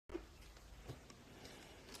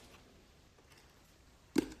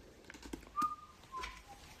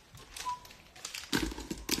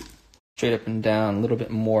straight up and down, a little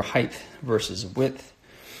bit more height versus width.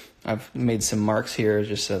 I've made some marks here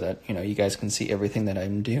just so that, you guys can see everything that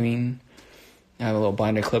I'm doing. I have a little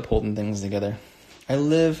binder clip holding things together. I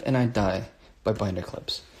live and I die by binder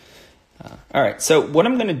clips. All right, so what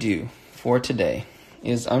I'm going to do for today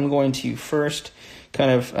is I'm going to first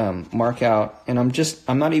kind of mark out, and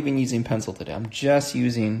I'm not even using pencil today. I'm just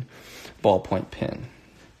using ballpoint pen.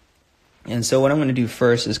 And so what I'm going to do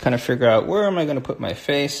first is kind of figure out where am I going to put my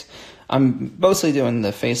face. I'm mostly doing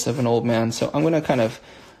the face of an old man, so I'm going to kind of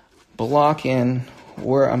block in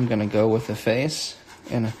where I'm going to go with the face.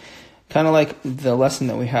 And kind of like the lesson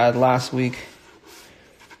that we had last week.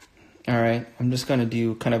 All right, I'm just going to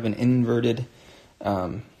do kind of an inverted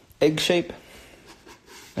egg shape.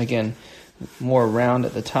 Again, more round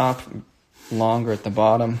at the top, longer at the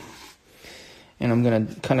bottom. And I'm going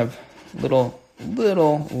to kind of little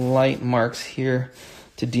light marks here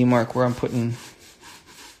to demark where I'm putting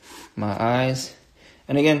my eyes.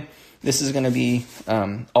 And again, this is going to be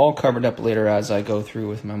all covered up later as I go through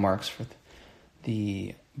with my marks for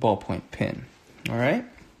the ballpoint pen. All right?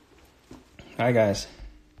 Hi, guys.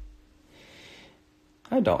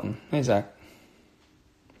 Hi, Dalton. Hey, Zach.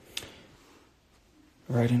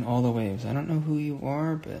 Riding all the waves. I don't know who you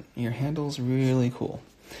are, but your handle's really cool.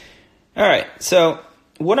 All right, so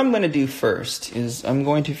what I'm going to do first is I'm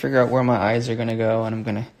going to figure out where my eyes are going to go,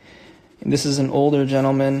 and this is an older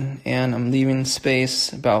gentleman, and I'm leaving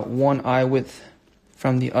space about one eye width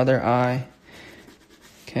from the other eye.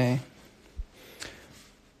 Okay.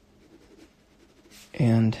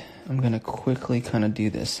 And I'm going to quickly kind of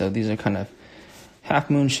do this. So these are kind of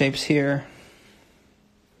half moon shapes here.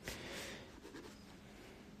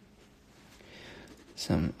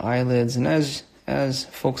 Some eyelids, and as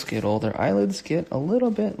folks get older, eyelids get a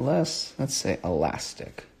little bit less, let's say,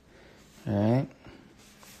 elastic. All right.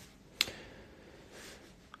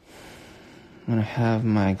 I'm going to have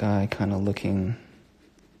my guy kind of looking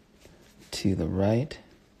to the right,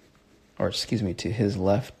 or excuse me, to his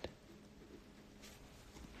left.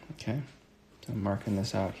 Okay, so I'm marking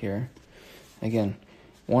this out here. Again,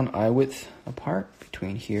 one eye width apart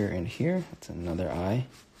between here and here. That's another eye.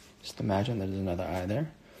 Just imagine there's another eye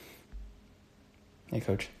there. Hey,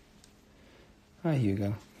 Coach. Hi,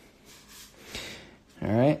 Hugo.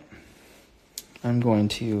 All right. I'm going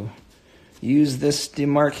to use this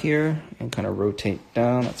demarc here and kind of rotate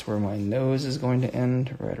down. That's where my nose is going to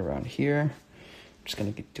end, right around here. I'm just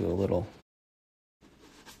going to do a little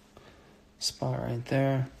spot right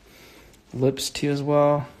there. Lips too as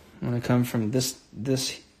well. I'm going to come from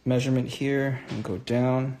this measurement here and go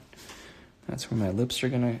down. That's where my lips are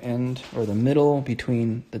going to end, or the middle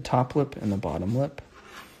between the top lip and the bottom lip.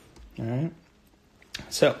 All right.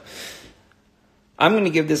 So I'm going to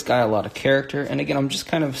give this guy a lot of character. And again, I'm just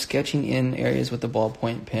kind of sketching in areas with the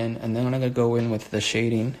ballpoint pen, and then I'm going to go in with the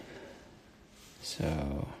shading.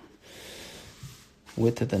 So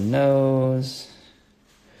width of the nose.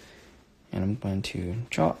 And I'm going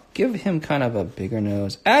to give him kind of a bigger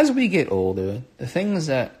nose. As we get older, the things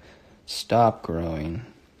that stop growing,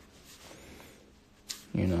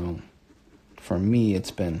 for me,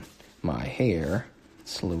 it's been my hair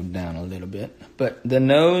slowed down a little bit. But the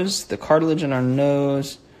nose, the cartilage in our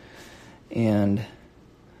nose, and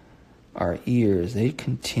our ears, they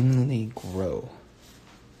continually grow.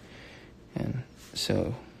 And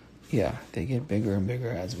so, yeah, they get bigger and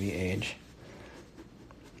bigger as we age.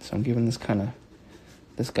 So I'm giving this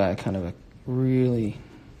guy kind of a really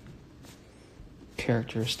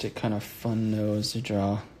characteristic kind of fun nose to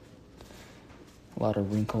draw. A lot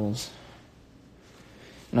of wrinkles.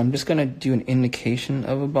 And I'm just going to do an indication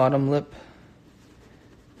of a bottom lip,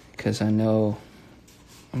 because I know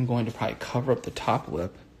I'm going to probably cover up the top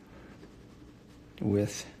lip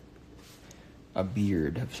with a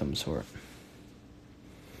beard of some sort.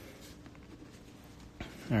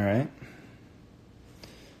 All right.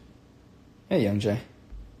 Hey, Young Jay.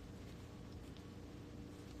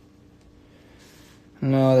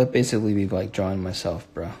 No, that basically be like drawing myself,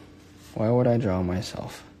 bro. Why would I draw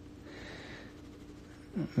myself?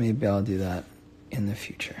 Maybe I'll do that in the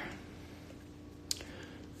future.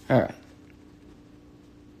 All right.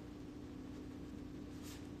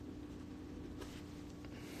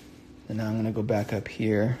 And now I'm going to go back up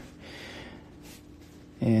here.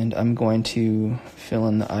 And I'm going to fill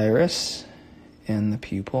in the iris and the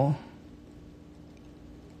pupil.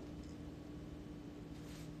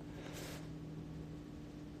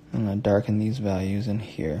 I'm going to darken these values in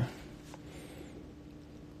here.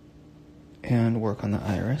 And work on the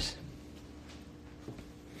iris.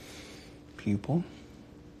 Pupil.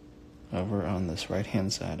 Over on this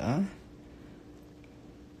right-hand side eye.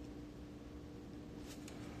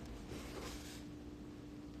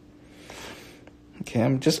 Okay,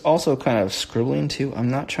 I'm just also kind of scribbling too. I'm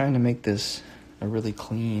not trying to make this a really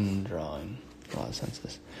clean drawing in a lot of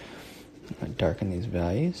senses. I'm going to darken these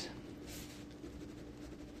values.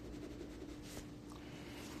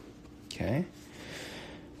 Okay.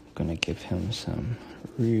 I'm going to give him some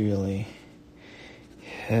really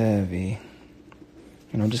heavy,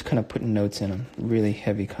 just kind of putting notes in him. Really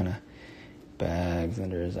heavy kind of bags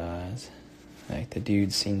under his eyes. Like the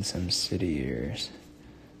dude's seen some city years.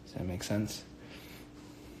 Does that make sense?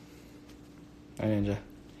 Hi, Ninja.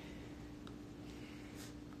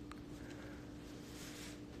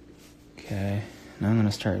 Okay, now I'm going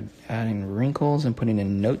to start adding wrinkles and putting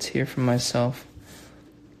in notes here for myself.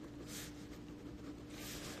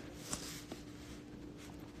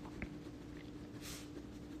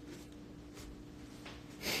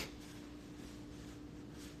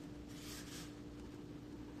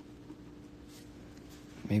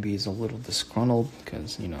 Maybe he's a little disgruntled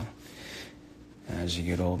because, as you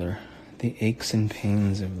get older, the aches and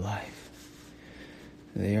pains of life,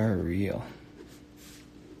 they are real.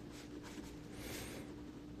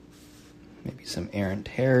 Maybe some errant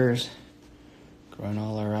hairs growing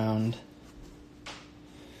all around.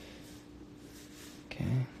 Okay.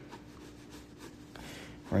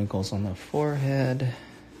 Wrinkles on the forehead.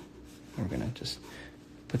 We're going to just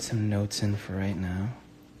put some notes in for right now.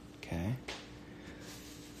 Okay.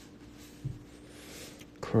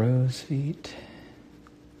 Crow's feet.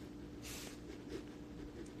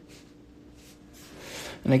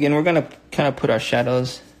 And again, we're going to kind of put our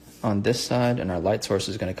shadows on this side, and our light source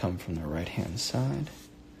is going to come from the right-hand side.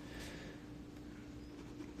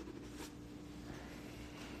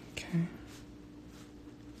 Okay.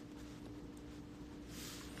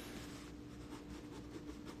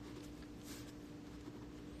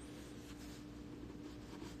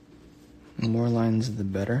 The more lines, the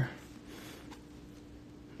better.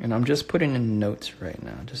 And I'm just putting in notes right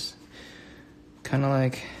now, just kind of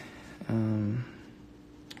like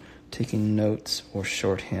taking notes or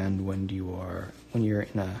shorthand when you're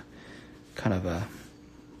in a kind of a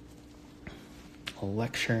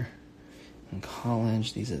lecture in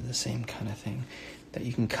college. These are the same kind of thing that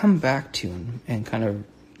you can come back to and kind of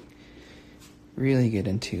really get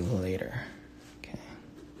into later. Okay.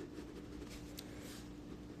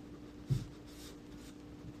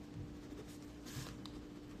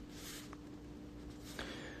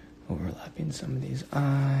 Overlapping some of these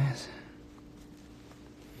eyes.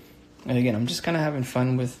 And again, I'm just kind of having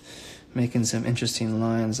fun with making some interesting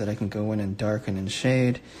lines that I can go in and darken and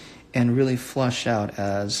shade and really flush out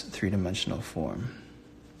as three-dimensional form.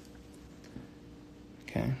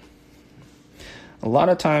 Okay. A lot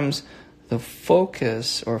of times, the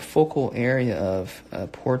focus or focal area of a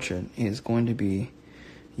portrait is going to be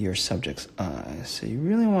your subject's eyes. So you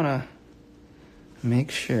really want to make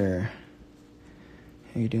sure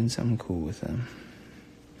you're doing something cool with them.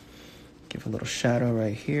 Give a little shadow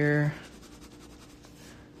right here.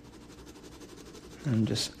 I'm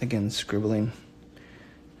just, again, scribbling.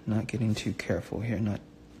 Not getting too careful here.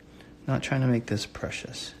 Not trying to make this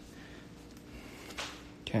precious.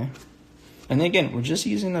 Okay. And again, we're just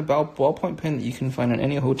using a ballpoint pen that you can find in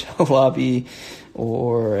any hotel lobby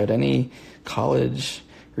or at any college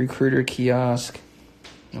recruiter kiosk.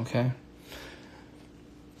 Okay.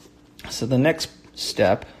 So the next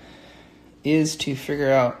step is to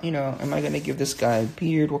figure out, am I going to give this guy a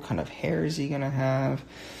beard? What kind of hair is he going to have?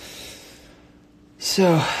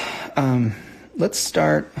 So, let's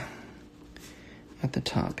start at the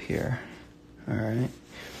top here. All right.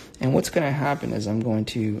 And what's going to happen is I'm going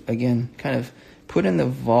to, again, kind of put in the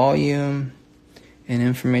volume and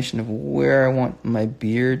information of where I want my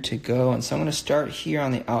beard to go. And so I'm going to start here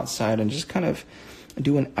on the outside and just kind of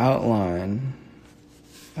do an outline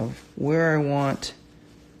of where I want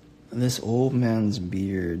this old man's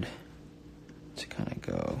beard to kind of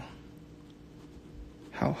go.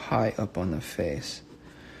 How high up on the face.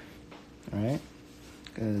 All right?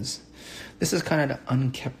 Because this is kind of the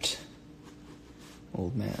unkept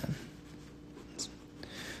old man.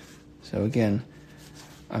 So again,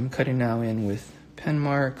 I'm cutting now in with pen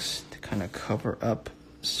marks to kind of cover up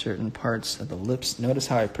certain parts of the lips. Notice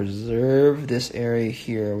how I preserve this area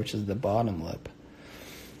here, which is the bottom lip.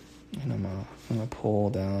 And I'm gonna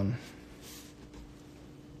pull down.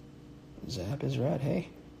 Zap is red. Hey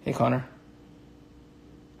Connor.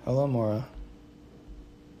 Hello, Maura.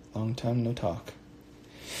 Long time no talk.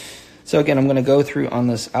 So again, I'm gonna go through on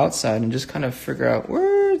this outside and just kind of figure out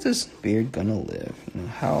where is this beard gonna live.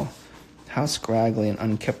 How scraggly and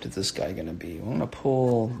unkempt is this guy gonna be? I'm gonna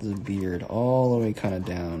pull the beard all the way kind of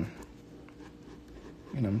down,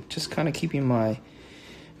 and I'm just kind of keeping my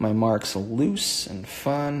marks loose and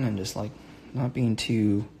fun, and just like not being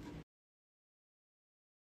too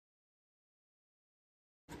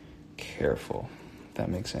careful, if that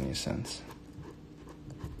makes any sense.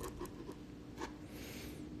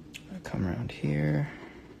 I come around here,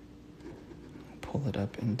 pull it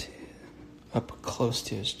up close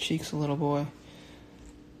to his cheeks a little, boy.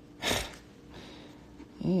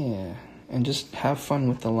 Yeah, and just have fun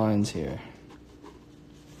with the lines here.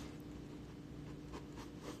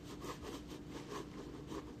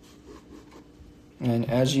 And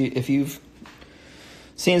if you've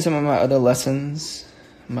seen some of my other lessons,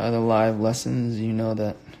 my other live lessons, you know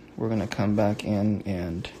that we're gonna come back in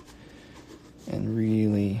and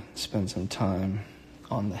really spend some time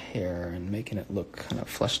on the hair and making it look kind of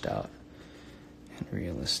fleshed out and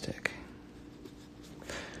realistic.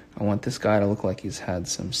 I want this guy to look like he's had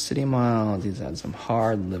some city miles, he's had some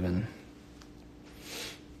hard living.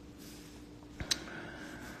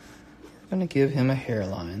 We're gonna give him a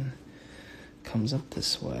hairline. Comes up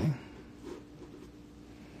this way.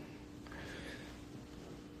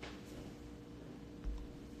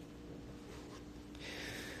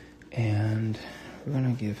 And we're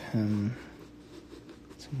gonna give him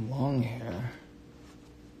some long hair.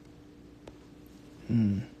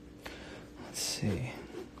 Let's see.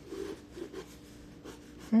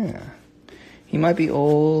 Yeah. He might be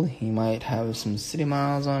old, he might have some city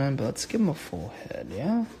miles on him, but let's give him a full head,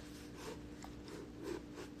 yeah?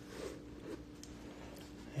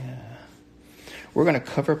 Yeah. We're going to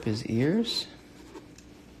cover up his ears.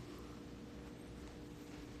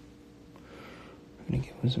 We're going to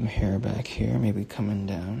give him some hair back here, maybe coming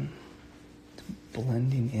down,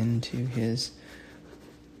 blending into his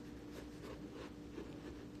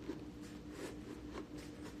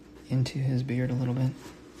beard a little bit.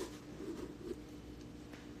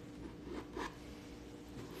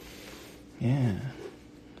 Yeah,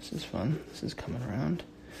 this is fun. This is coming around.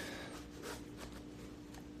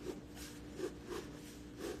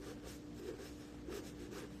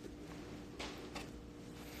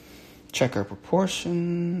 Check our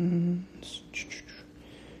proportions.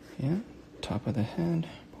 Yeah, top of the head.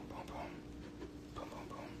 Boom, boom, boom. Boom, boom,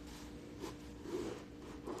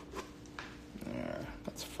 boom. There,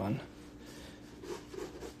 that's fun.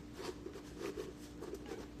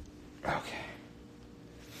 Okay.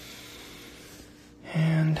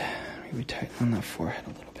 And maybe tighten on that forehead a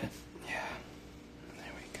little bit. Yeah.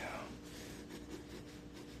 There we go.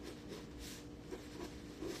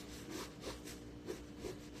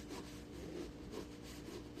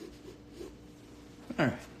 All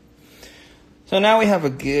right. So now we have a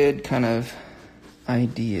good kind of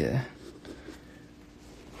idea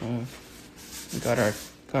of, we got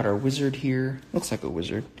our wizard here. Looks like a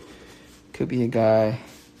wizard. Could be a guy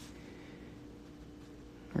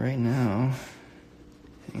right now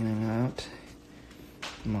hanging out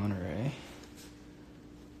in Monterey.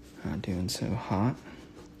 Not doing so hot.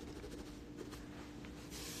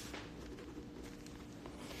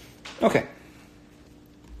 Okay.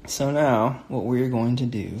 So now what we're going to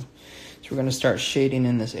do is we're going to start shading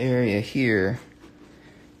in this area here.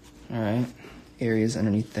 All right. Areas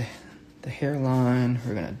underneath the hairline.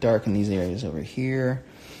 We're going to darken these areas over here.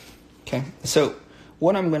 Okay. So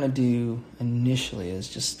what I'm going to do initially is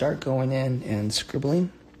just start going in and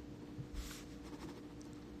scribbling.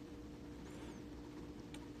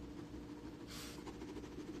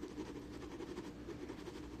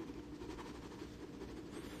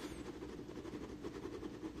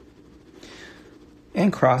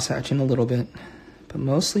 And cross-hatching a little bit, but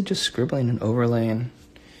mostly just scribbling and overlaying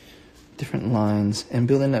different lines and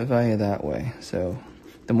building that value that way. So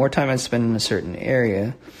the more time I spend in a certain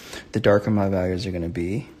area, the darker my values are going to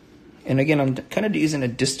be. And again, I'm kind of using a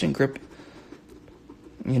distant grip,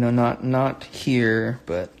 you know, not here,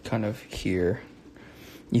 but kind of here.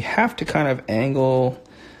 You have to kind of angle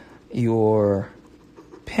your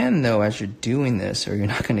pen, though, as you're doing this, or you're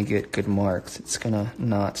not going to get good marks. It's going to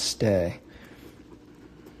not stay.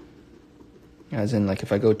 As in, like,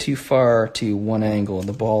 if I go too far to one angle,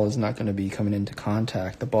 the ball is not going to be coming into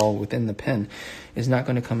contact. The ball within the pen is not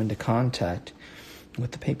going to come into contact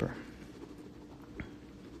with the paper.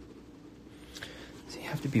 So you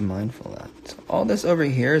have to be mindful of that. So all this over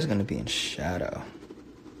here is going to be in shadow.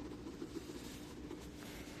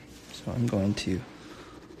 So I'm going to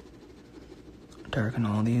darken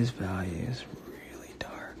all these values really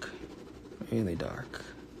dark. Really dark.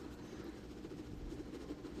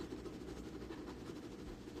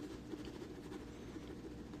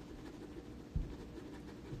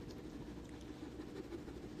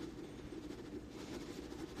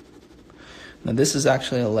 Now this is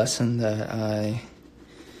actually a lesson that I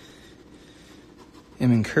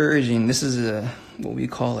am encouraging, this is what we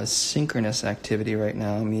call a synchronous activity right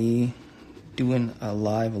now, me doing a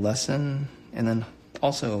live lesson and then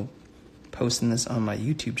also posting this on my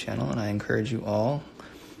YouTube channel, and I encourage you all,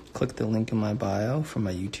 click the link in my bio for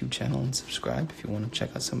my YouTube channel and subscribe if you want to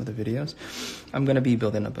check out some of the videos. I'm going to be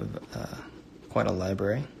building up quite a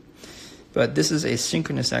library. But this is a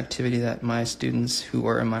synchronous activity that my students who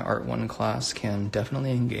are in my Art 1 class can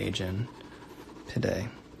definitely engage in today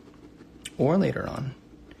or later on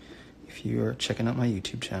if you're checking out my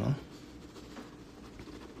YouTube channel.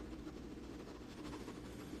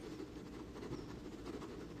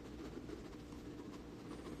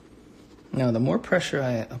 Now, the more pressure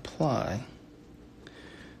I apply,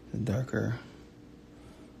 the darker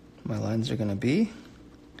my lines are going to be.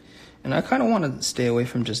 And I kind of want to stay away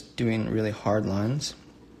from just doing really hard lines.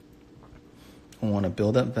 I want to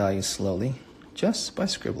build up values slowly, just by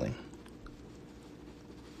scribbling.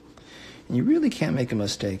 And you really can't make a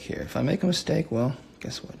mistake here. If I make a mistake, well,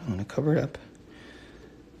 guess what? I'm going to cover it up.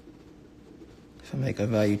 If I make a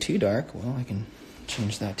value too dark, well, I can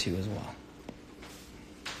change that too as well.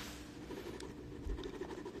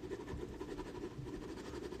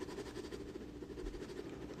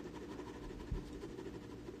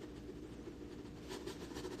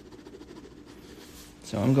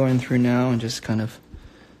 So I'm going through now and just kind of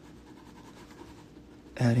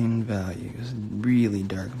adding values, really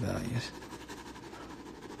dark values.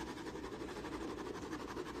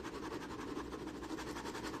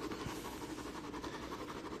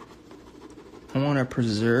 I want to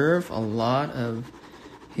preserve a lot of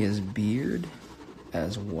his beard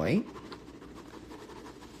as white.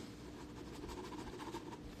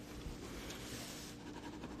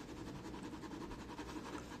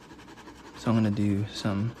 So I'm going to do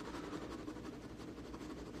some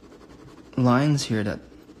lines here that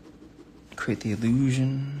create the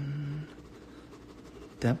illusion,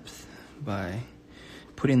 depth, by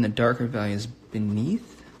putting the darker values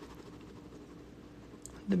beneath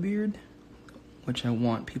the beard, which I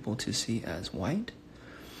want people to see as white.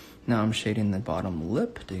 Now I'm shading the bottom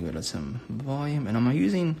lip to give it some volume, and I'm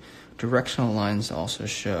using directional lines to also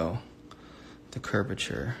show the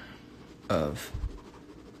curvature of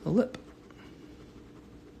the lip.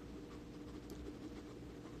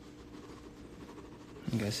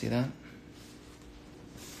 You guys see that?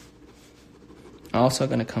 I'm also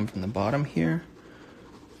going to come from the bottom here.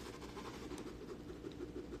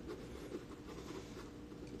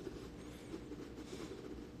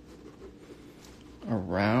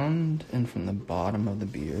 Around and from the bottom of the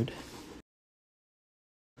beard.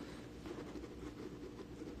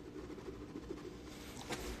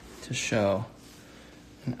 To show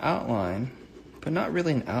an outline, but not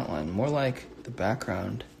really an outline, more like the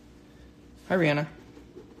background. Hi, Rihanna.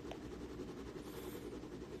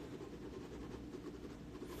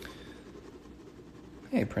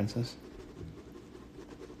 Hey, princess.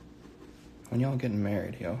 When y'all getting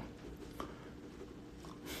married, yo?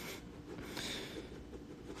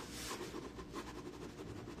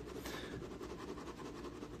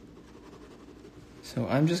 So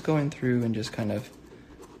I'm just going through and just kind of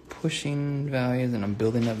pushing values, and I'm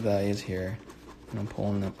building up values here, and I'm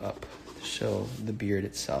pulling them up to show the beard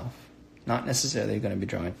itself. Not necessarily going to be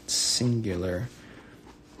drawing singular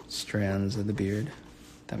strands of the beard,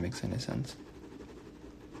 if that makes any sense.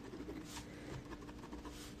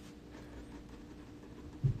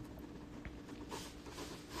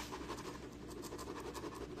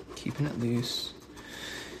 Keeping it loose.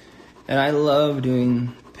 And I love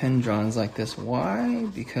doing pen drawings like this. Why?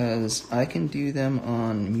 Because I can do them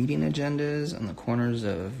on meeting agendas, on the corners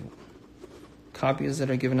of copies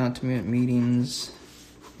that are given out to me at meetings,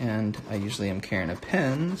 and I usually am carrying a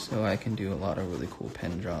pen, so I can do a lot of really cool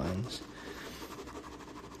pen drawings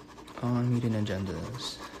on meeting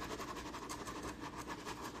agendas.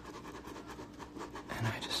 And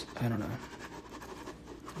I don't know.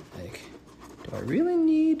 Like, do I really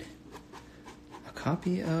need a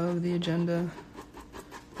copy of the agenda?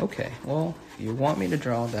 Okay, well, if you want me to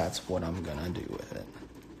draw, that's what I'm gonna do with it.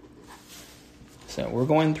 So we're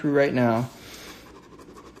going through right now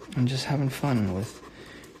and just having fun with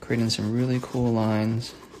creating some really cool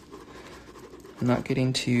lines. I'm not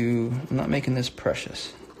making this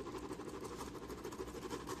precious.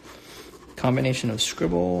 Combination of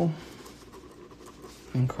scribble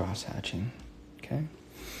and cross-hatching, okay?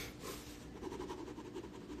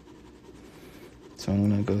 So I'm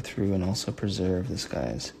going to go through and also preserve this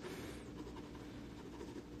guy's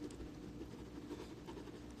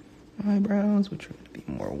eyebrows, which are going to be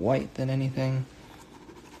more white than anything.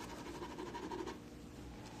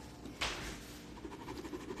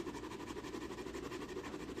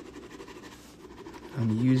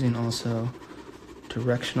 I'm using also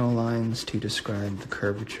directional lines to describe the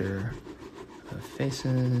curvature of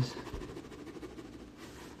faces,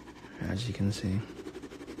 as you can see.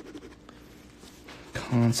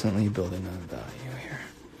 Constantly building on value here.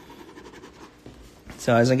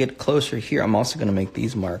 So as I get closer here, I'm also going to make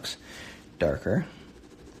these marks darker.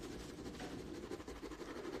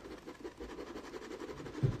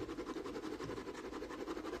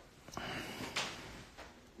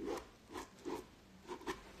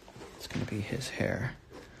 It's going to be his hair.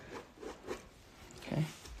 Okay.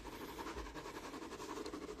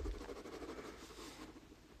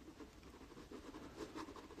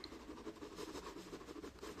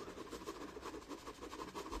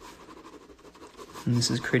 And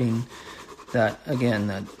this is creating that, again,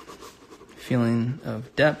 that feeling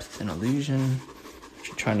of depth and illusion, which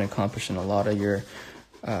you're trying to accomplish in a lot of your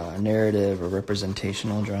narrative or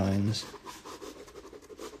representational drawings.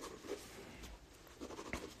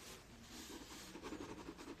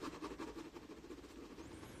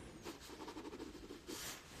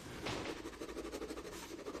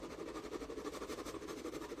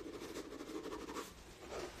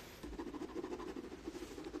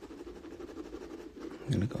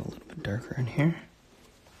 I'm going to go a little bit darker in here.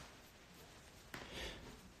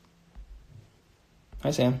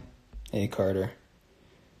 Hi, Sam. Hey, Carter.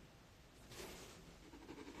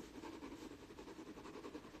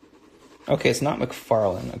 Okay, it's not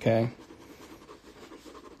McFarlane, okay?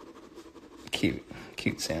 Cute.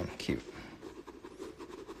 Cute, Sam. Cute.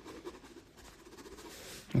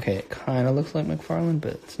 Okay, it kind of looks like McFarlane,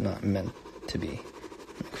 but it's not meant to be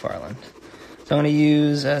McFarlane. So I'm going to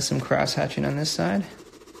use some cross-hatching on this side.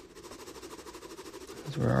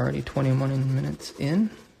 We're already 21 minutes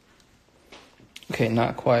in. Okay,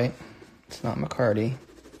 not quite. It's not McCarty.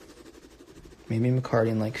 Maybe McCarty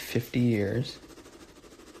in like 50 years.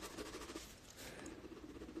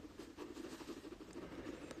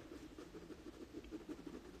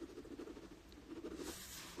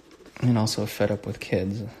 And also fed up with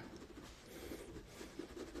kids.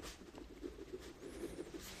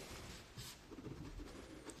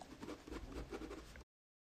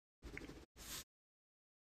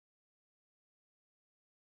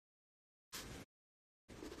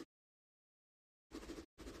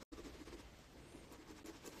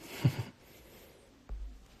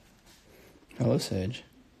 Hello, Sage.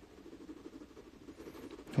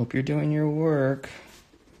 Hope you're doing your work.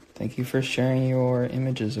 Thank you for sharing your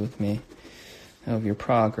images with me of your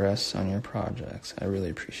progress on your projects. I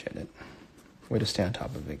really appreciate it. Way to stay on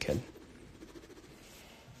top of it, kid.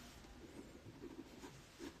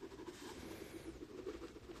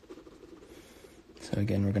 So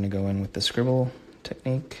again, we're going to go in with the scribble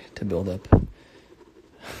technique to build up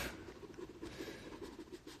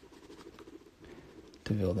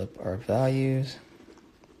our values.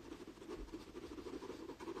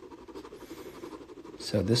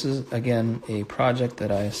 So this is, again, a project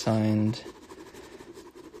that I assigned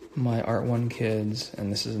my Art 1 kids,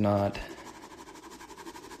 and this is not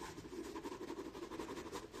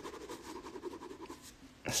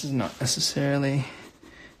necessarily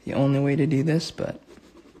the only way to do this, but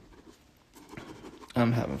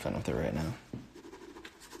I'm having fun with it right now.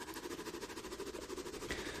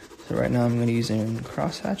 So right now I'm going to use a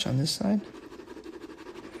crosshatch on this side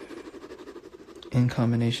in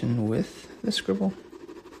combination with the scribble.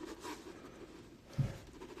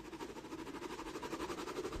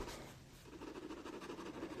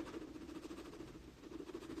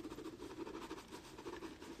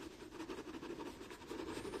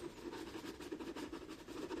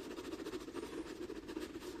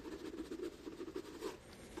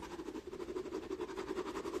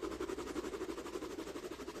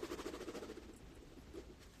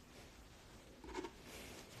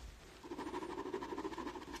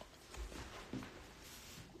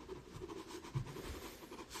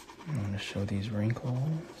 Show these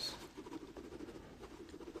wrinkles.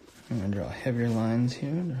 I'm going to draw heavier lines here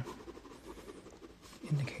to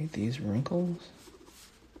indicate these wrinkles.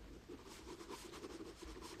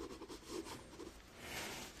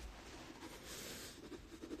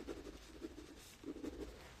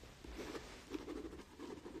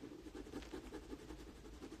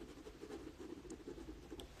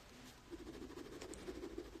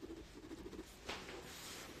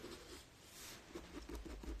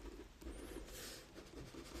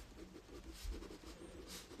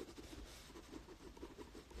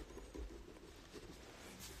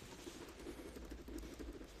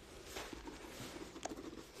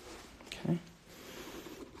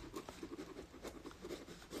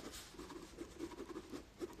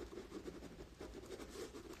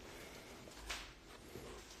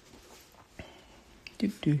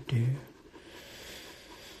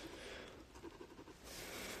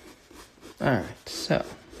 Alright, so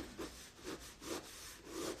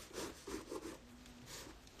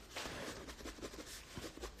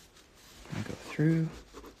I'll go through.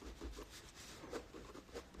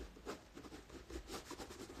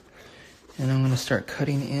 And I'm going to start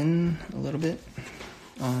cutting in a little bit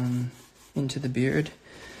into the beard.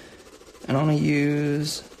 And I'm going to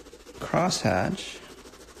use crosshatch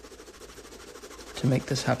to make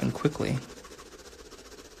this happen quickly.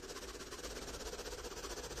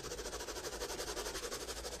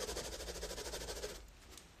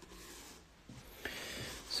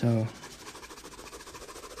 So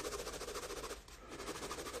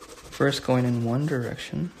first going in one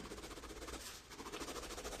direction.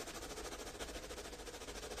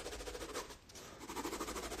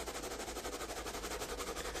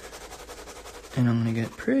 And I'm going to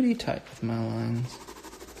get pretty tight with my lines.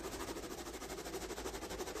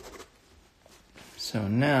 So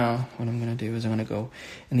now what I'm going to do is I'm going to go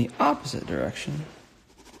in the opposite direction.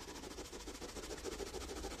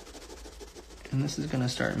 And this is going to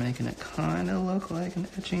start making it kind of look like an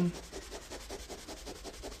etching.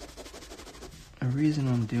 The reason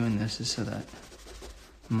I'm doing this is so that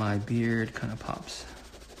my beard kind of pops.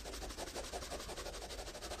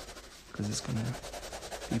 Because it's going to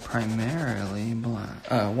be primarily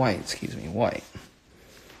white.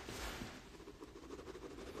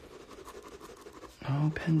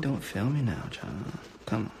 Oh, pen, don't fail me now, John.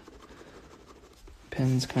 Come on.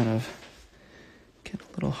 Pen's kind of get a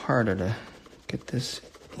little harder to get this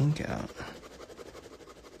ink out.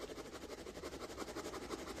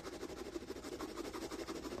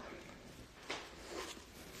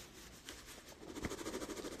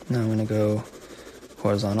 Now I'm going to go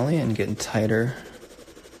horizontally and get tighter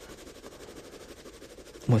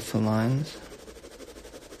with the lines,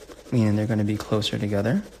 meaning they're going to be closer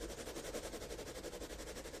together.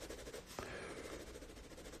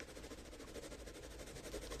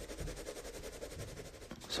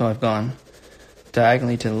 So I've gone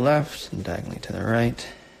diagonally to the left and diagonally to the right.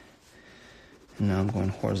 And now I'm going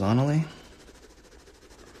horizontally.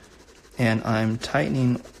 And I'm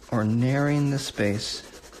tightening or narrowing the space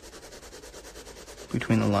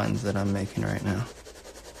between the lines that I'm making right now.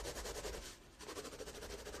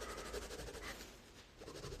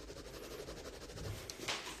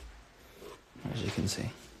 As you can see.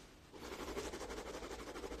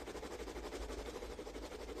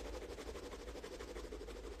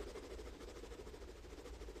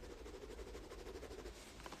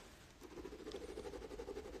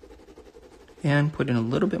 And put in a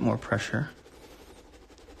little bit more pressure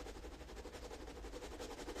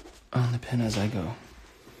on the pen as I go.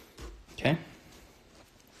 Okay?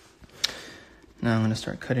 Now I'm going to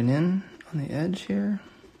start cutting in on the edge here.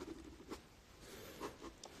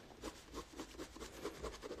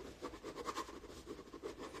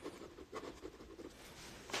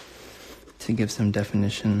 To give some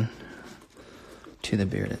definition to the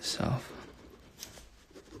beard itself.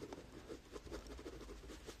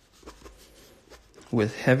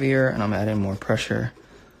 With heavier, and I'm adding more pressure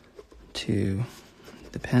to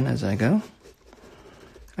the pen as I go.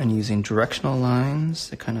 And using directional lines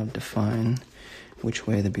to kind of define which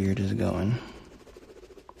way the beard is going.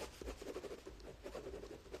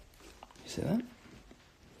 You see that?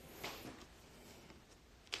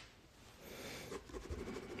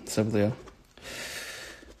 What's up, Leo?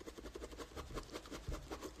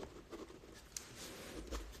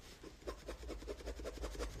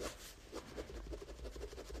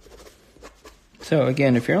 So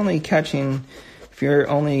again, if you're only catching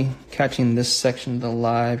this section of the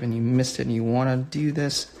live and you missed it and you want to do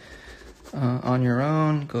this on your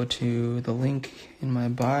own, go to the link in my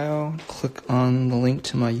bio, click on the link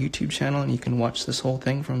to my YouTube channel, and you can watch this whole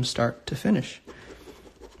thing from start to finish.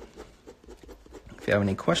 If you have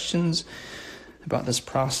any questions about this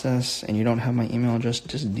process and you don't have my email address,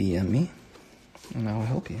 just DM me and I will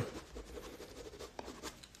help you.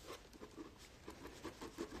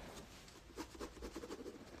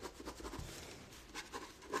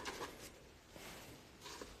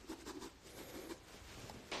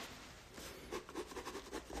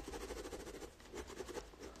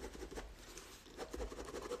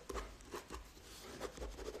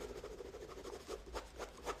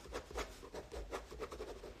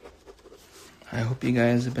 I hope you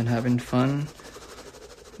guys have been having fun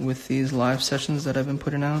with these live sessions that I've been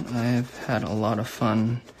putting out. I have had a lot of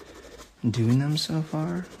fun doing them so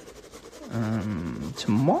far.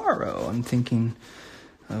 Tomorrow I'm thinking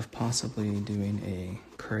of possibly doing a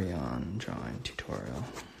crayon drawing tutorial.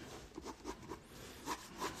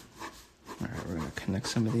 Alright, we're going to connect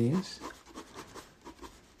some of these.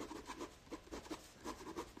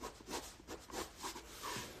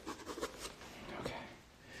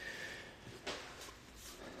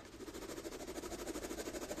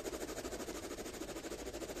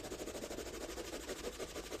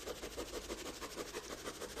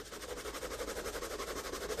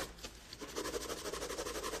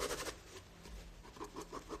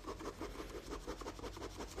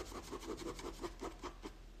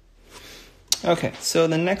 Okay, so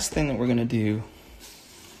the next thing that we're going to do,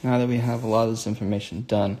 now that we have a lot of this information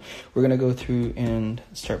done, we're going to go through and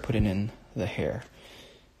start putting in the hair.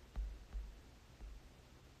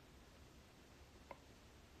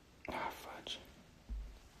 Fudge.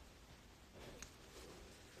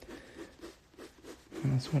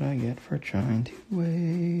 That's what I get for trying to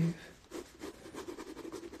wave.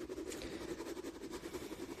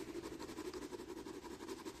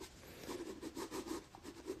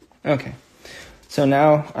 Okay. So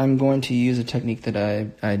now I'm going to use a technique that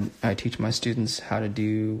I teach my students how to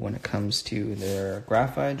do when it comes to their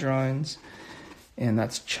graphite drawings, and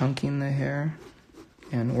that's chunking the hair.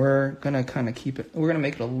 And we're going to kind of we're going to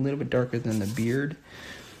make it a little bit darker than the beard.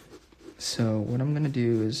 So what I'm going to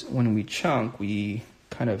do is when we chunk, we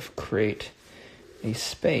kind of create a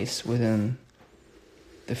space within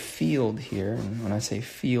the field here. And when I say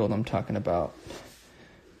field, I'm talking about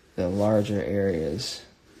the larger areas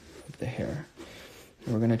of the hair.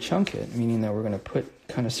 We're going to chunk it, meaning that we're going to put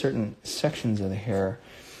kind of certain sections of the hair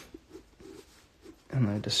in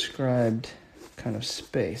a described kind of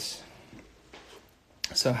space.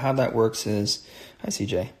 So how that works is, hi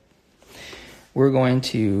CJ, we're going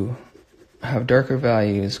to have darker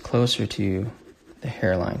values closer to the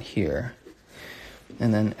hairline here.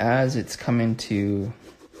 And then as it's coming to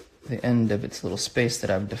the end of its little space that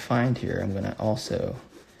I've defined here, I'm going to also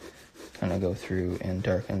kind of go through and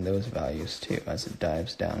darken those values too as it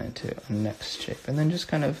dives down into a next shape. And then just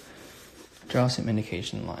kind of draw some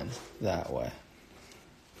indication lines that way.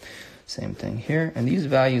 Same thing here. And these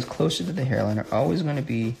values closer to the hairline are always going to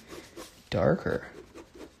be darker,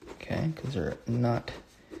 okay, because they're not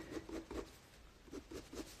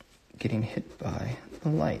getting hit by the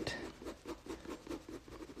light.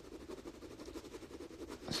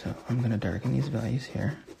 So I'm going to darken these values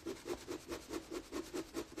here.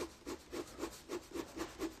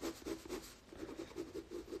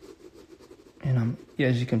 And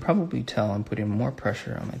as you can probably tell, I'm putting more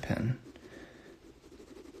pressure on my pen.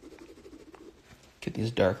 Get these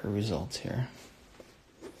darker results here.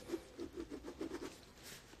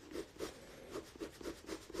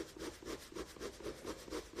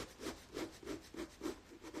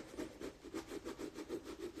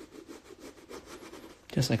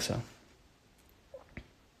 Just like so.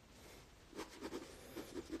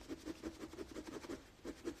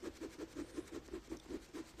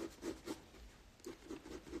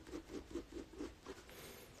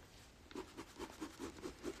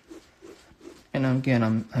 And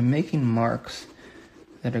again, I'm making marks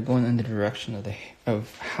that are going in the direction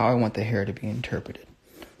of how I want the hair to be interpreted.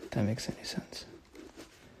 If that makes any sense.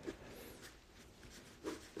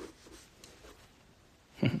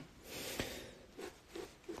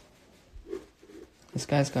 This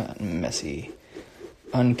guy's got messy,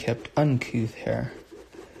 unkempt, uncouth hair.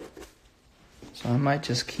 So I might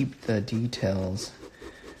just keep the details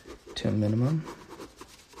to a minimum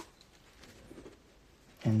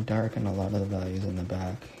and darken a lot of the values in the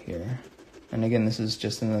back here. And again, this is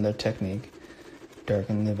just another technique,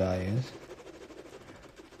 darken the values,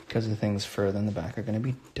 because the things further in the back are going to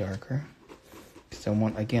be darker. So I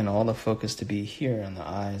want, again, all the focus to be here on the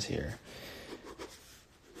eyes here.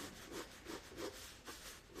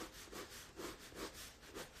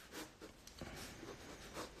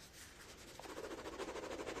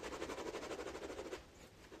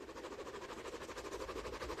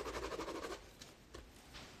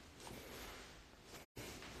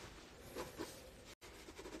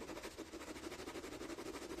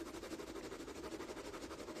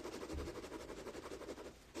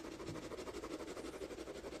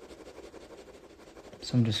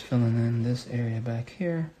 So I'm just filling in this area back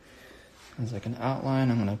here as like an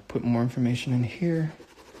outline. I'm going to put more information in here.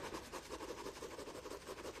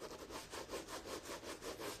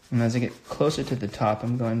 And as I get closer to the top,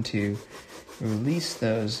 I'm going to release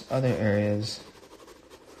those other areas.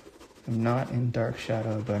 I'm not in dark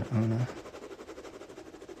shadow, but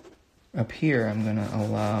up here, I'm going to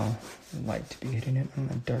allow light to be hitting it. I'm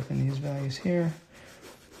going to darken these values here,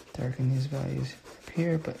 darken these values up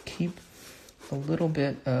here, but keep a little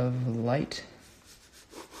bit of light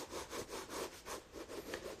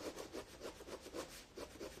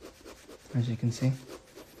as you can see.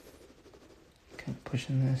 Kind of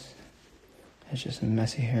pushing this. There's just some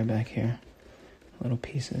messy hair back here. Little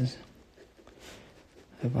pieces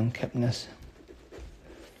of unkeptness,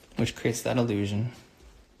 which creates that illusion.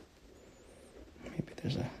 Maybe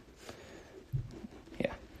there's a...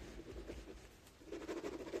 yeah.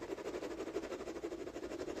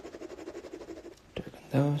 Darken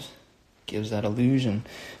those. Gives that illusion.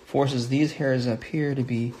 Forces these hairs up here to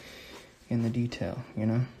be in the detail, you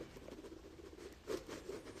know?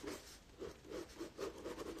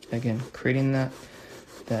 again, creating that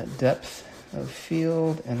depth of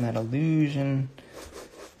field and that illusion.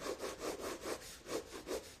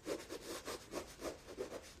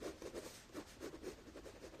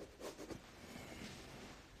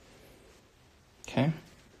 Okay.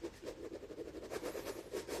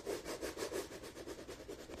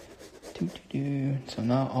 So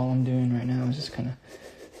now all I'm doing right now is just kind of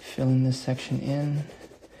filling this section in,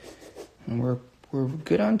 and we're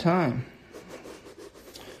good on time.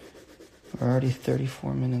 We're already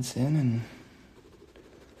 34 minutes in, and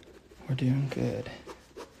we're doing good.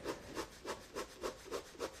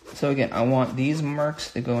 So again, I want these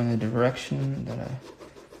marks to go in the direction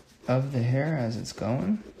of the hair as it's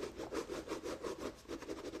going.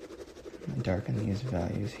 Darken these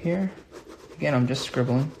values here. Again, I'm just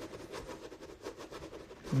scribbling.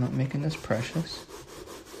 I'm not making this precious.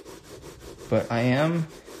 But I am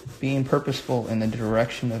being purposeful in the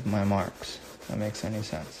direction of my marks, if that makes any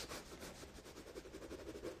sense.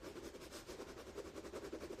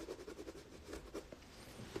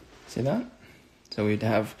 See that? So we'd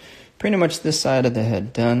have pretty much this side of the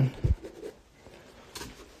head done.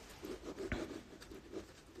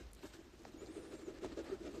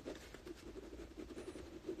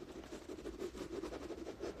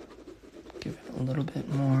 Give it a little bit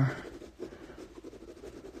more,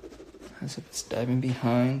 as if it's diving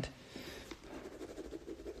behind.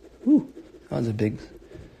 Ooh, that was a big...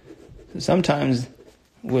 So sometimes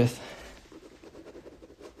with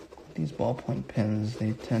these ballpoint pens,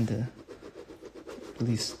 they tend to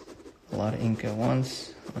release a lot of ink at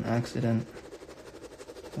once on accident.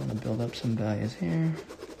 I want to build up some values here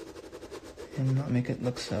and not make it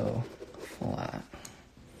look so flat.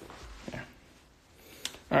 There.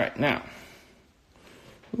 All right, now.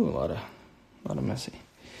 Ooh, a lot of messy.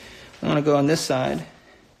 I'm going to go on this side,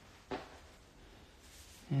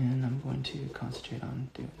 and I'm going to concentrate on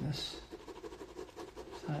doing this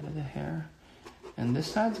side of the hair. And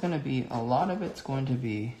this side's going to be, a lot of it's going to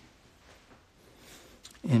be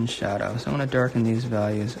in shadow. So I'm going to darken these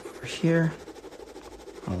values over here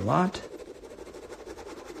a lot.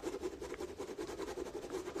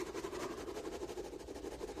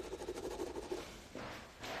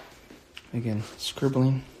 Again,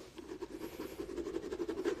 scribbling.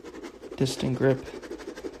 Distant grip.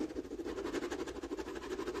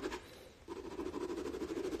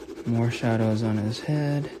 More shadows on his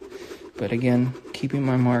head. But again, keeping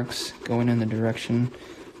my marks going in the direction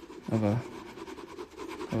of a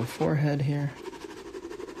forehead here.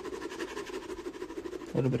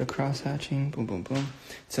 A little bit of cross hatching. Boom, boom, boom.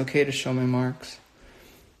 It's okay to show my marks.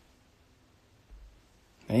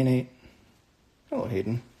 Hey, Nate. Hello,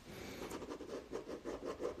 Hayden.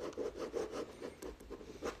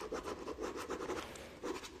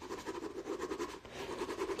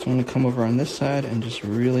 So I'm going to come over on this side and just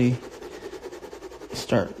really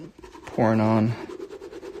start pouring on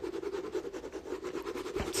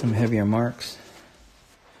some heavier marks.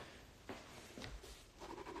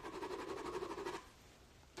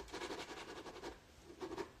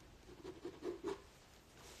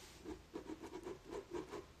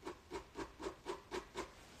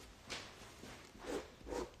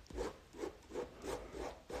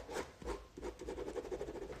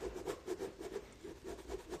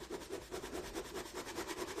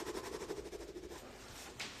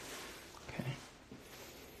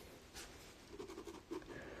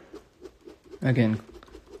 Again,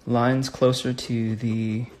 lines closer to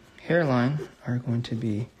the hairline are going to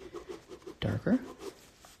be darker.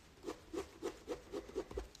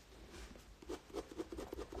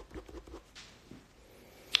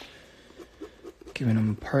 Giving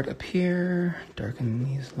them a part up here, darkening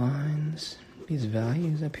these lines, these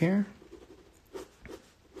values up here.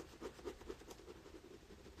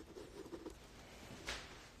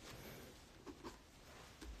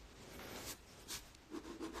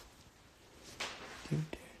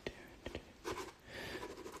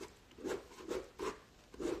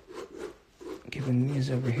 Giving these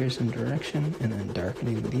over here some direction, and then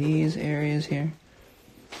darkening these areas here.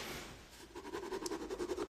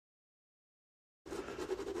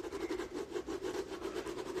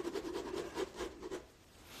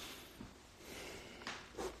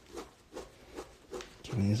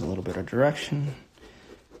 Giving these a little bit of direction.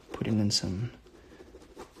 Putting in some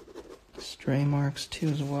stray marks too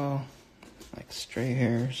as well, like stray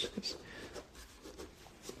hairs.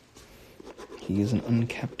 He is an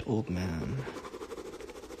unkept old man.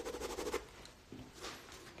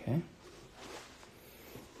 Okay.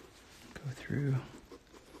 Go through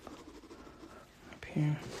up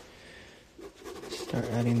here. Start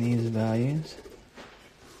adding these values.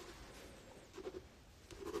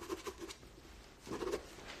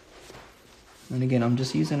 And again, I'm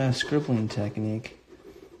just using a scribbling technique.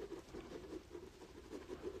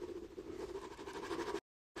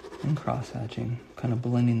 And cross-hatching, kind of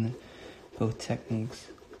blending both techniques.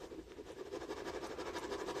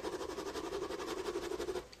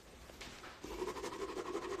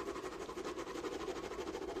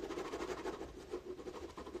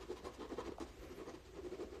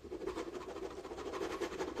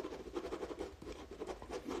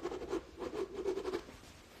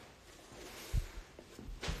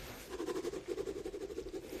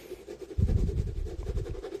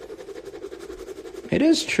 It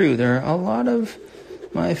is true, there are a lot of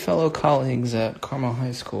my fellow colleagues at Carmel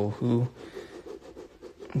High School who,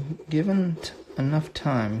 given enough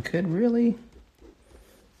time, could really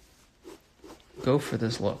go for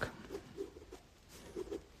this look.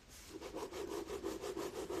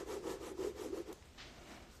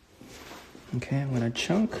 Okay, I'm going to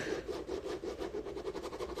chunk.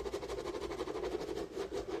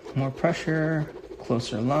 More pressure,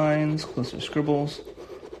 closer lines, closer scribbles.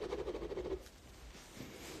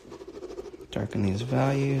 Darken these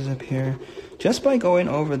values up here just by going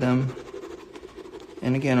over them.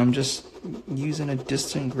 And again, I'm just using a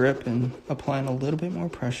distant grip and applying a little bit more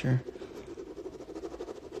pressure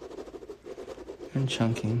and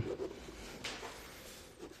chunking.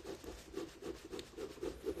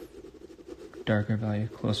 Darker value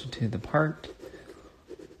closer to the part.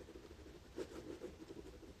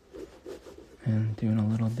 And doing a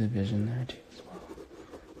little division there too as well.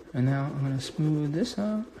 And now I'm going to smooth this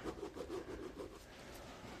out.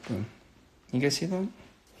 Boom. You guys see that?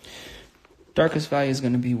 Darkest value is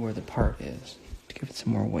going to be where the part is, to give it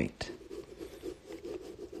some more weight.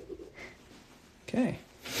 Okay.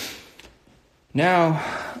 Now,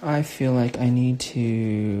 I feel like I need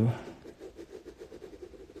to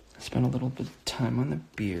spend a little bit of time on the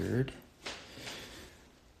beard.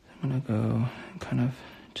 I'm going to go and kind of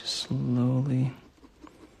just slowly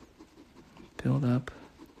build up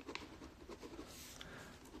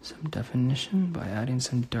some definition by adding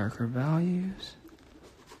some darker values.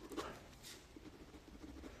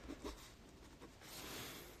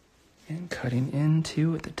 And cutting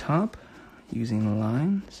into at the top using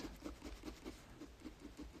lines.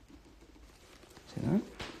 See that?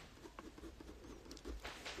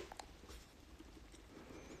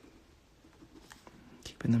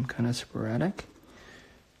 Keeping them kind of sporadic.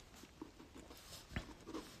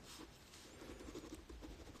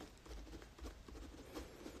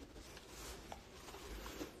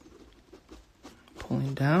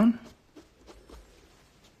 Pulling down.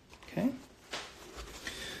 Okay.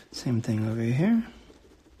 Same thing over here.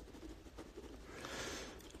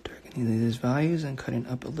 Darkening these values and cutting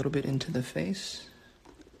up a little bit into the face.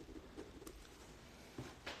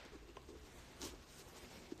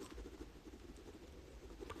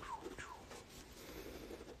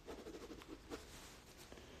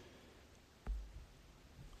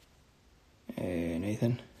 Hey,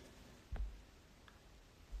 Nathan.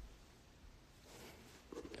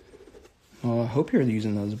 Well, I hope you're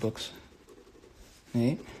using those books,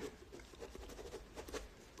 Nate.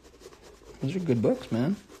 Those are good books,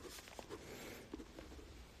 man.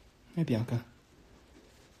 Hey, Bianca.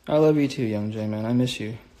 I love you too, Young J, man. I miss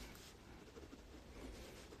you.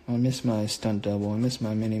 I miss my stunt double. I miss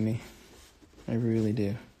my mini-me. I really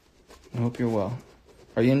do. I hope you're well.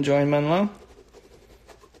 Are you enjoying Menlo?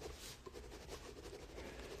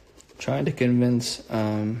 Trying to convince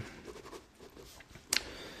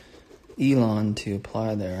Elon to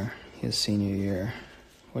apply there his senior year.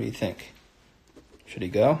 What do you think? Should he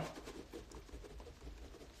go?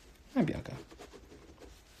 Hi, Bianca.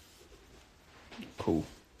 Cool.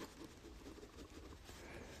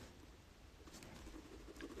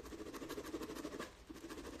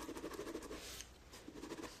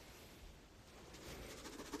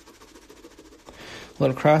 A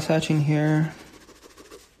little cross-hatching here.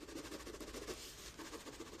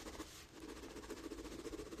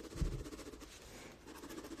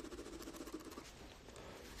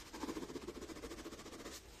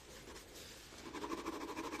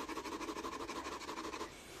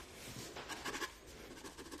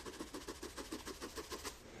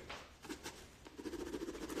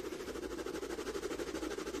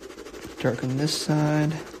 Darken this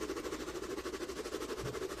side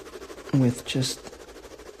with just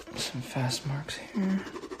some fast marks here.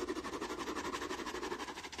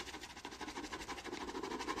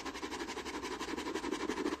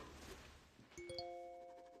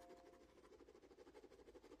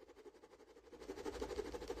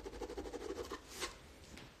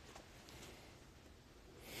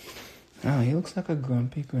 Oh, he looks like a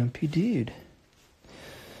grumpy dude.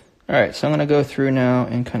 Alright, so I'm going to go through now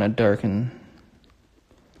and kind of darken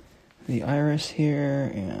the iris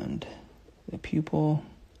here and the pupil.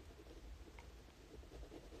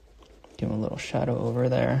 Give him a little shadow over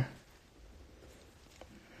there.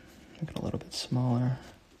 Make it a little bit smaller.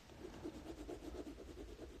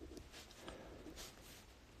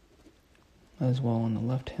 As well on the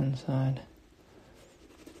left-hand side.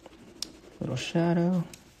 Little shadow.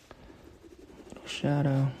 Little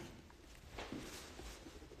shadow.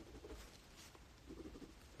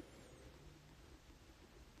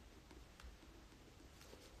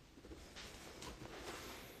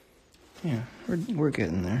 Yeah, we're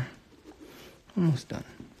getting there. Almost done.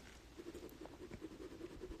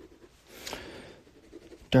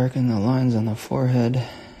 Darken the lines on the forehead.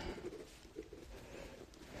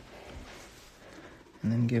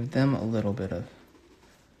 And then give them a little bit of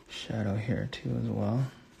shadow here too as well.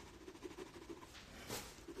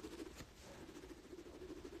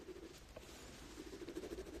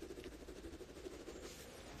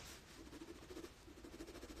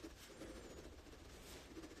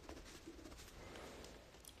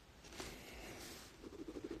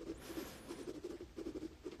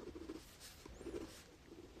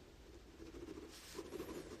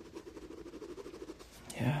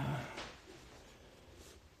 Yeah.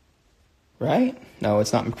 Right? No,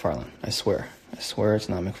 it's not McFarlane. I swear it's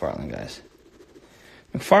not McFarlane, guys.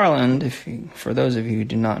 McFarlane, for those of you who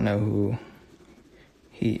do not know who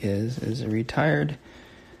he is a retired,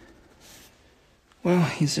 well,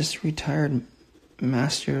 he's just a retired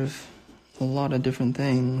master of a lot of different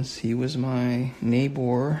things. He was my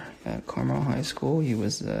neighbor at Carmel High School. He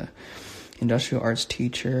was the industrial arts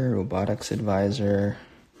teacher, robotics advisor,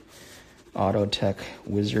 auto tech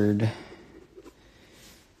wizard.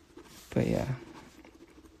 But yeah,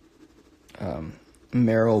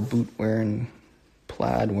 Merrill boot wearing,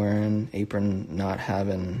 plaid wearing, apron not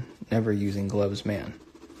having, never using gloves man.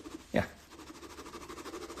 Yeah.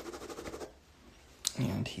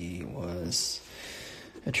 And he was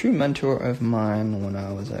a true mentor of mine when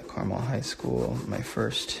I was at Carmel High School, my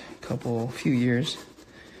first few years,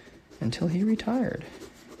 until he retired.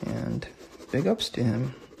 And big ups to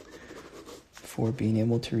him for being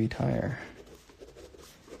able to retire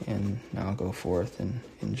and now go forth and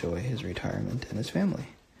enjoy his retirement and his family.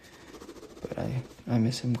 But I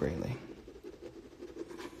miss him greatly.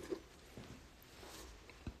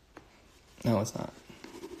 No, it's not.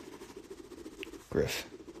 Griff.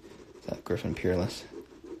 Is that Griffin Peerless?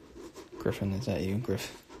 Griffin, is that you?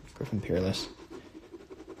 Griffin Peerless.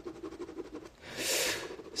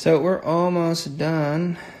 So we're almost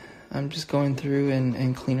done. I'm just going through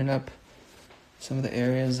and cleaning up some of the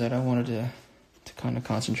areas that I wanted to kind of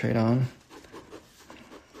concentrate on.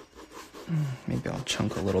 Maybe I'll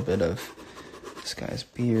chunk a little bit of this guy's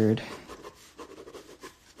beard.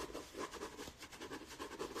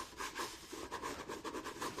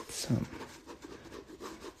 Some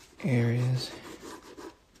areas.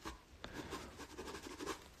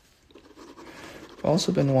 I've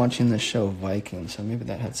also been watching the show Vikings, so maybe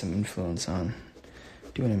that had some influence on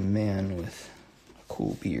doing a man with a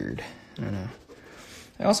cool beard. I don't know.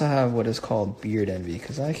 I also have what is called beard envy,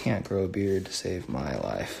 because I can't grow a beard to save my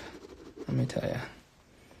life. Let me tell you.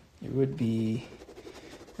 It would be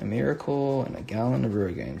a miracle and a gallon of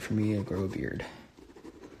Rogaine for me to grow a beard.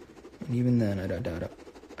 And even then, I don't doubt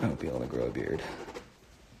I won't be able to grow a beard.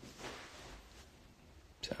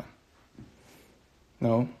 So.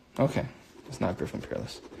 No? Okay. It's not Griffin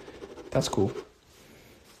Peerless. That's cool.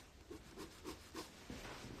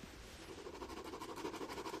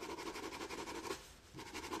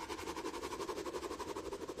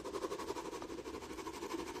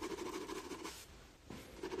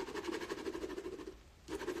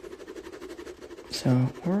 So,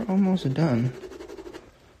 we're almost done.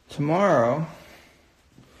 Tomorrow,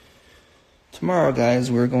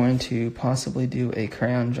 guys, we're going to possibly do a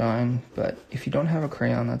crayon drawing, but if you don't have a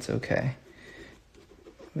crayon, that's okay.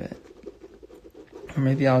 Or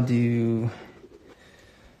maybe I'll do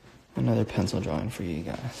another pencil drawing for you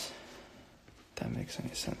guys, if that makes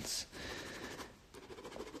any sense.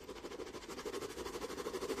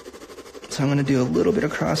 So I'm going to do a little bit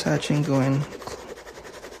of cross-hatching going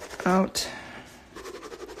out.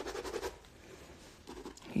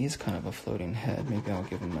 He's kind of a floating head. Maybe I'll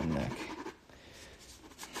give him a neck.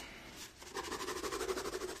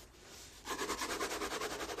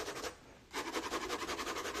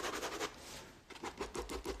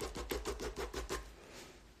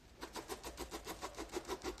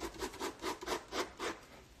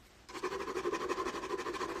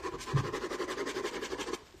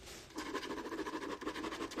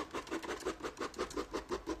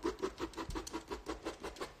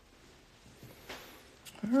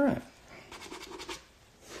 All right.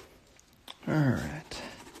 All right.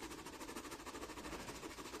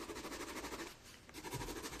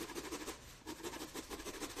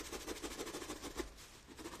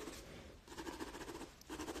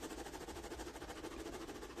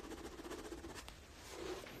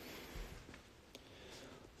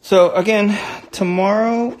 So again,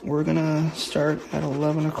 tomorrow we're gonna start at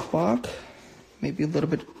 11 o'clock, maybe a little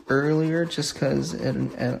bit earlier, just because it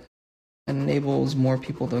enables more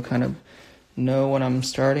people to kind of know when I'm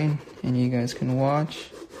starting, and you guys can watch.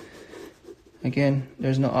 Again,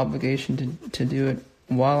 there's no obligation to do it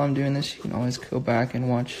while I'm doing this. You can always go back and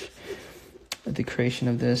watch the creation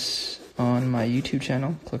of this on my YouTube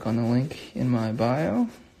channel. Click on the link in my bio.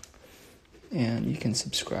 And you can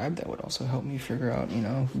subscribe. That would also help me figure out,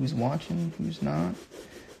 who's watching, who's not,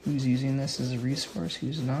 who's using this as a resource,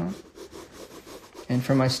 who's not. And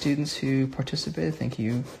for my students who participated, thank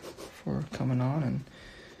you for coming on and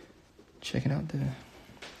checking out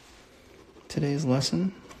today's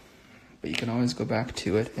lesson. But you can always go back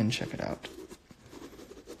to it and check it out.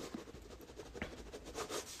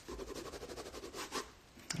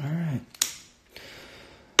 All right.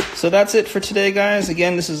 So that's it for today, guys.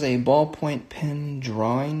 Again, this is a ballpoint pen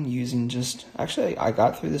drawing using actually, I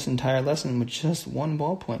got through this entire lesson with just one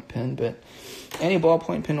ballpoint pen, but any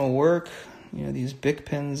ballpoint pen will work. These Bic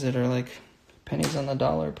pens that are like pennies on the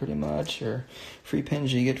dollar pretty much, or free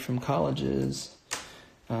pens you get from colleges,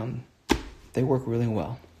 they work really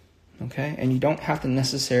well, okay? And you don't have to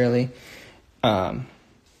necessarily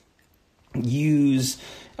use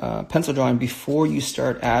pencil drawing before you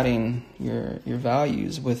start adding your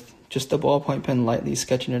values with just the ballpoint pen, lightly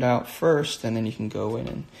sketching it out first, and then you can go in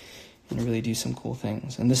and really do some cool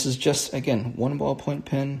things. And this is just, again, one ballpoint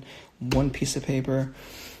pen, one piece of paper.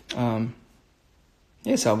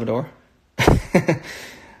 Hey, Salvador.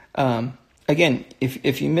 Again,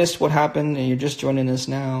 if you missed what happened and you're just joining us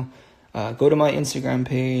now, go to my Instagram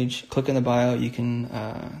page, click in the bio. You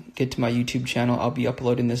can get to my YouTube channel. I'll be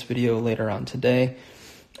uploading this video later on today.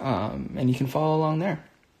 And you can follow along there.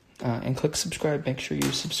 And click subscribe. Make sure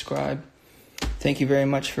you subscribe. Thank you very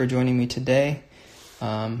much for joining me today.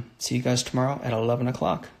 See you guys tomorrow at 11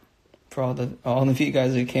 o'clock. For all of you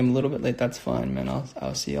guys who came a little bit late, that's fine, man.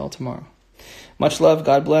 I'll see y'all tomorrow. Much love.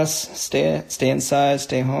 God bless. Stay inside.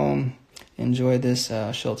 Stay home. Enjoy this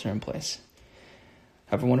shelter in place.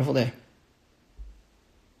 Have a wonderful day.